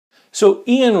So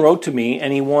Ian wrote to me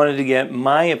and he wanted to get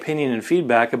my opinion and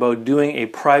feedback about doing a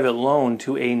private loan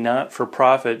to a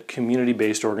not-for-profit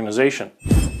community-based organization.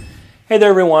 Hey there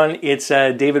everyone, it's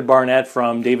David Barnett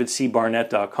from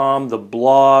davidcbarnett.com, the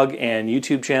blog and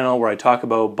YouTube channel where I talk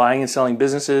about buying and selling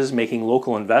businesses, making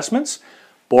local investments,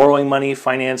 borrowing money,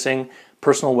 financing,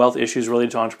 personal wealth issues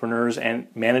related to entrepreneurs, and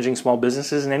managing small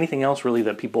businesses, and anything else really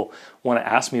that people want to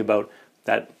ask me about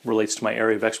that relates to my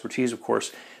area of expertise, of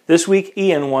course. This week,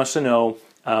 Ian wants to know,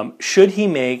 should he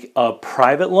make a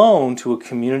private loan to a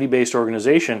community-based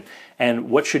organization,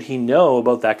 and what should he know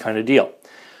about that kind of deal?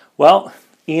 Well,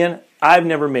 Ian, I've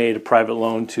never made a private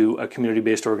loan to a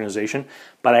community-based organization,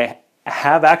 but I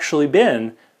have actually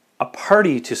been a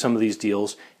party to some of these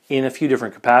deals in a few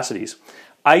different capacities.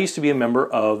 I used to be a member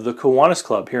of the Kiwanis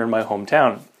Club here in my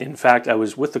hometown. In fact, I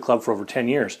was with the club for over 10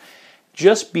 years.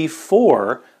 Just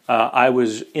before I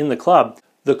was in the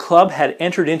club had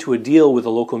entered into a deal with a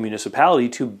local municipality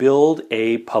to build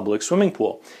a public swimming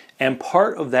pool. And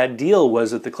part of that deal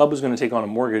was that the club was going to take on a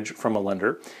mortgage from a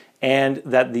lender and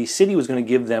that the city was going to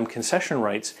give them concession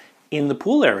rights in the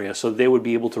pool area so they would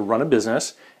be able to run a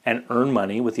business and earn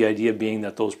money, with the idea being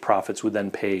that those profits would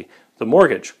then pay the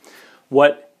mortgage.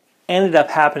 What ended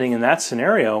up happening in that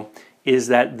scenario is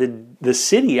that the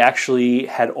city actually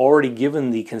had already given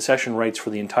the concession rights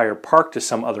for the entire park to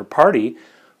some other party,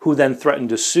 who then threatened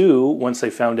to sue once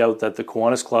they found out that the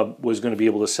Kiwanis Club was going to be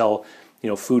able to sell,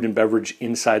 food and beverage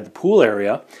inside the pool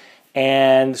area.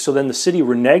 And so then the city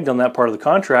reneged on that part of the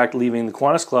contract, leaving the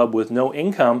Kiwanis Club with no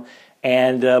income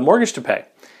and a mortgage to pay.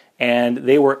 And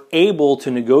they were able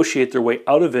to negotiate their way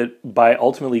out of it by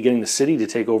ultimately getting the city to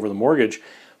take over the mortgage.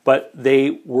 But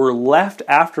they were left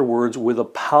afterwards with a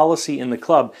policy in the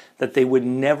club that they would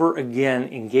never again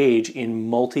engage in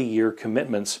multi-year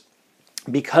commitments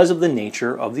because of the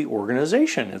nature of the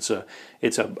organization. It's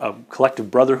a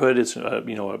collective brotherhood. It's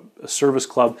a service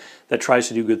club that tries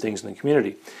to do good things in the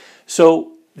community.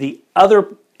 So the other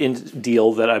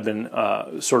deal that I've been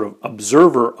sort of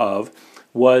observer of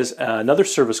was another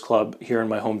service club here in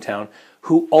my hometown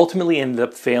who ultimately ended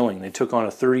up failing. They took on a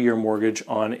 30-year mortgage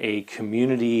on a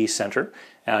community center,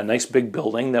 a nice big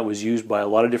building that was used by a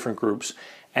lot of different groups,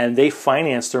 and they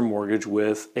financed their mortgage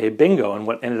with a bingo. And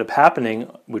what ended up happening,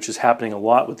 which is happening a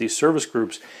lot with these service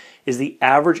groups, is the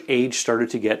average age started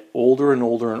to get older and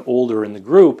older and older in the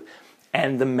group,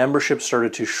 and the membership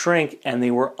started to shrink, and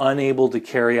they were unable to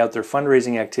carry out their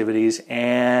fundraising activities,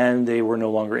 and they were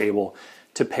no longer able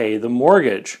to pay the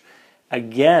mortgage.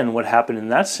 Again, what happened in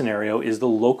that scenario is the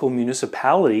local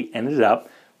municipality ended up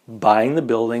buying the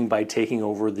building by taking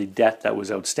over the debt that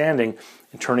was outstanding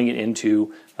and turning it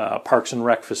into a Parks and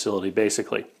Rec facility,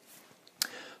 basically.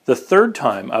 The third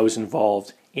time I was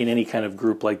involved in any kind of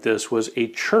group like this was a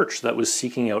church that was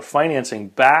seeking out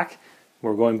financing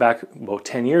we're going back about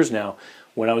 10 years now.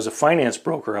 When I was a finance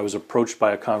broker, I was approached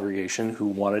by a congregation who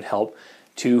wanted help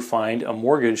to find a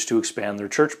mortgage to expand their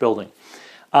church building.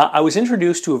 I was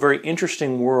introduced to a very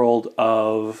interesting world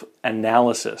of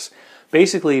analysis.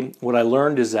 Basically, what I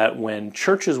learned is that when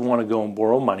churches want to go and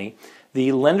borrow money,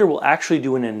 the lender will actually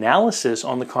do an analysis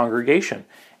on the congregation,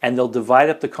 and they'll divide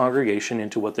up the congregation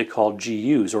into what they call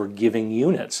GUs, or giving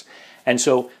units. And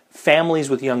so families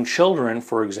with young children,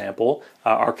 for example,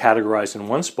 are categorized in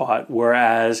one spot,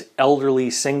 whereas elderly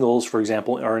singles, for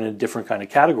example, are in a different kind of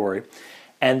category.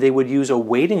 And they would use a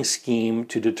weighting scheme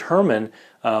to determine,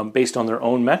 based on their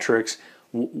own metrics,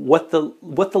 what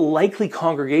the likely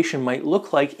congregation might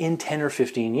look like in 10 or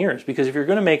 15 years. Because if you're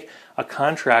going to make a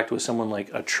contract with someone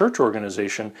like a church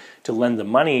organization to lend the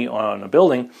money on a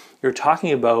building, you're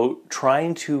talking about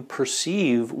trying to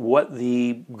perceive what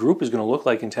the group is going to look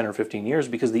like in 10 or 15 years,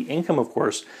 because the income, of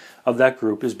course, of that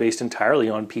group is based entirely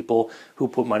on people who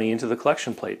put money into the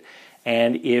collection plate.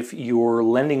 And if you're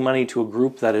lending money to a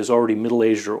group that is already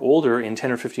middle-aged or older, in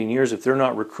 10 or 15 years, if they're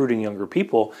not recruiting younger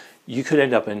people, you could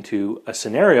end up into a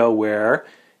scenario where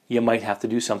you might have to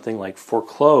do something like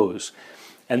foreclose.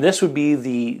 And this would be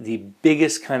the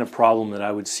biggest kind of problem that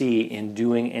I would see in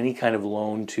doing any kind of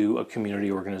loan to a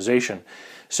community organization.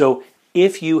 So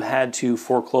if you had to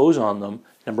foreclose on them,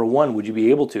 number one, would you be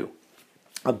able to?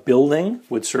 A building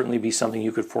would certainly be something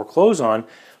you could foreclose on,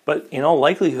 but in all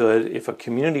likelihood, if a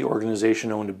community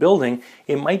organization owned a building,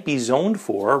 it might be zoned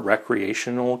for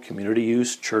recreational, community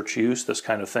use, church use, this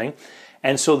kind of thing.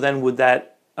 And so then would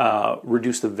that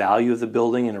reduce the value of the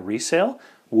building in a resale?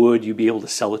 Would you be able to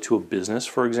sell it to a business,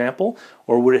 for example?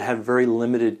 Or would it have very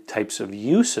limited types of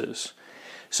uses?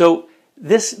 So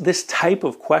this type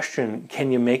of question,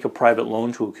 can you make a private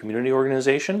loan to a community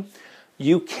organization?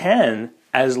 You can,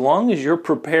 as long as you're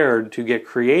prepared to get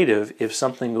creative if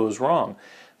something goes wrong.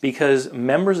 because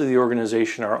members of the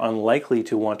organization are unlikely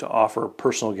to want to offer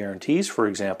personal guarantees, for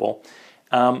example.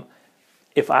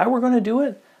 If I were going to do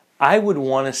it, I would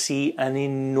want to see an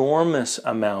enormous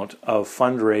amount of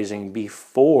fundraising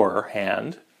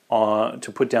beforehand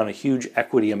to put down a huge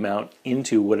equity amount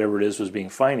into whatever it is was being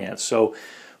financed. So,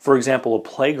 for example, a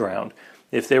playground,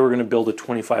 if they were going to build a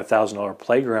 $25,000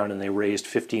 playground and they raised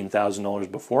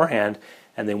 $15,000 beforehand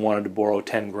and they wanted to borrow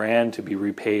 10 grand to be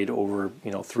repaid over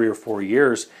 3 or 4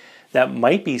 years, that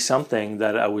might be something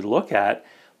that I would look at.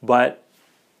 But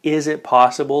is it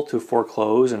possible to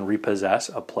foreclose and repossess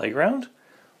a playground?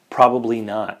 Probably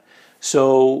not.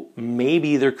 So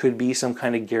maybe there could be some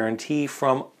kind of guarantee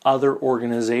from other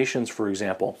organizations, for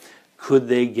example. Could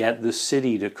they get the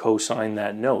city to co-sign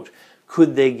that note?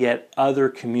 Could they get other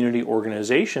community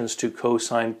organizations to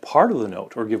co-sign part of the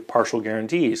note or give partial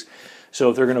guarantees? So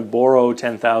if they're going to borrow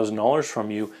 $10,000 from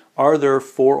you, are there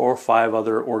 4 or 5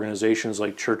 other organizations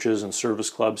like churches and service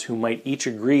clubs who might each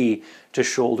agree to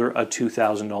shoulder a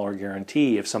 $2,000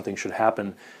 guarantee if something should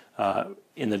happen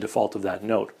in the default of that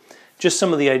note? Just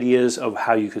some of the ideas of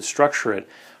how you could structure it.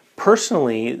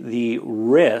 Personally, the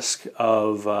risk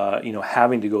of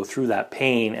having to go through that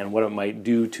pain and what it might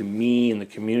do to me and the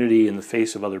community in the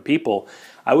face of other people,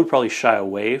 I would probably shy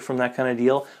away from that kind of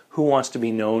deal. Who wants to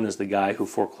be known as the guy who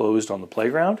foreclosed on the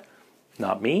playground?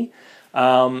 Not me.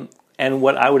 And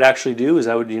what I would actually do is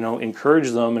I would encourage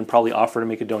them and probably offer to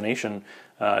make a donation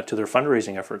to their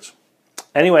fundraising efforts.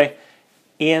 Anyway,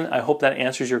 Ian, I hope that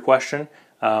answers your question.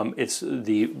 It's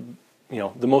the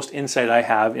most insight I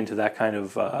have into that kind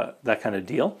of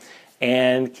deal.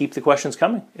 And keep the questions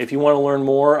coming. If you want to learn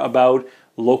more about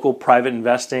local private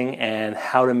investing and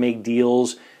how to make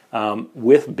deals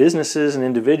with businesses and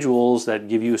individuals that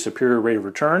give you a superior rate of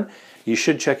return, you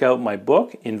should check out my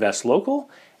book, Invest Local,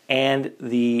 and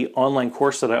the online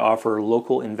course that I offer,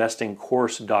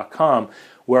 localinvestingcourse.com,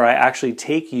 where I actually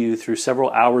take you through several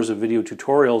hours of video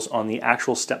tutorials on the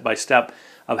actual step-by-step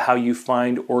of how you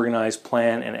find, organize,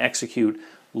 plan, and execute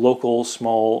local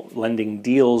small lending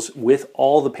deals with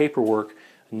all the paperwork,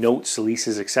 notes,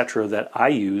 leases, etc. that I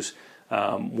use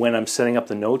when I'm setting up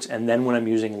the notes and then when I'm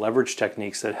using leverage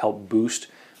techniques that help boost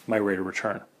my rate of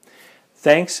return.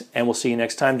 Thanks, and we'll see you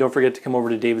next time. Don't forget to come over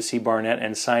to David C. Barnett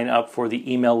and sign up for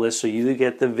the email list so you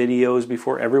get the videos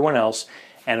before everyone else.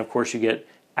 And of course, you get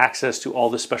access to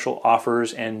all the special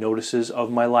offers and notices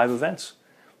of my live events.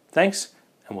 Thanks,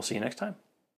 and we'll see you next time.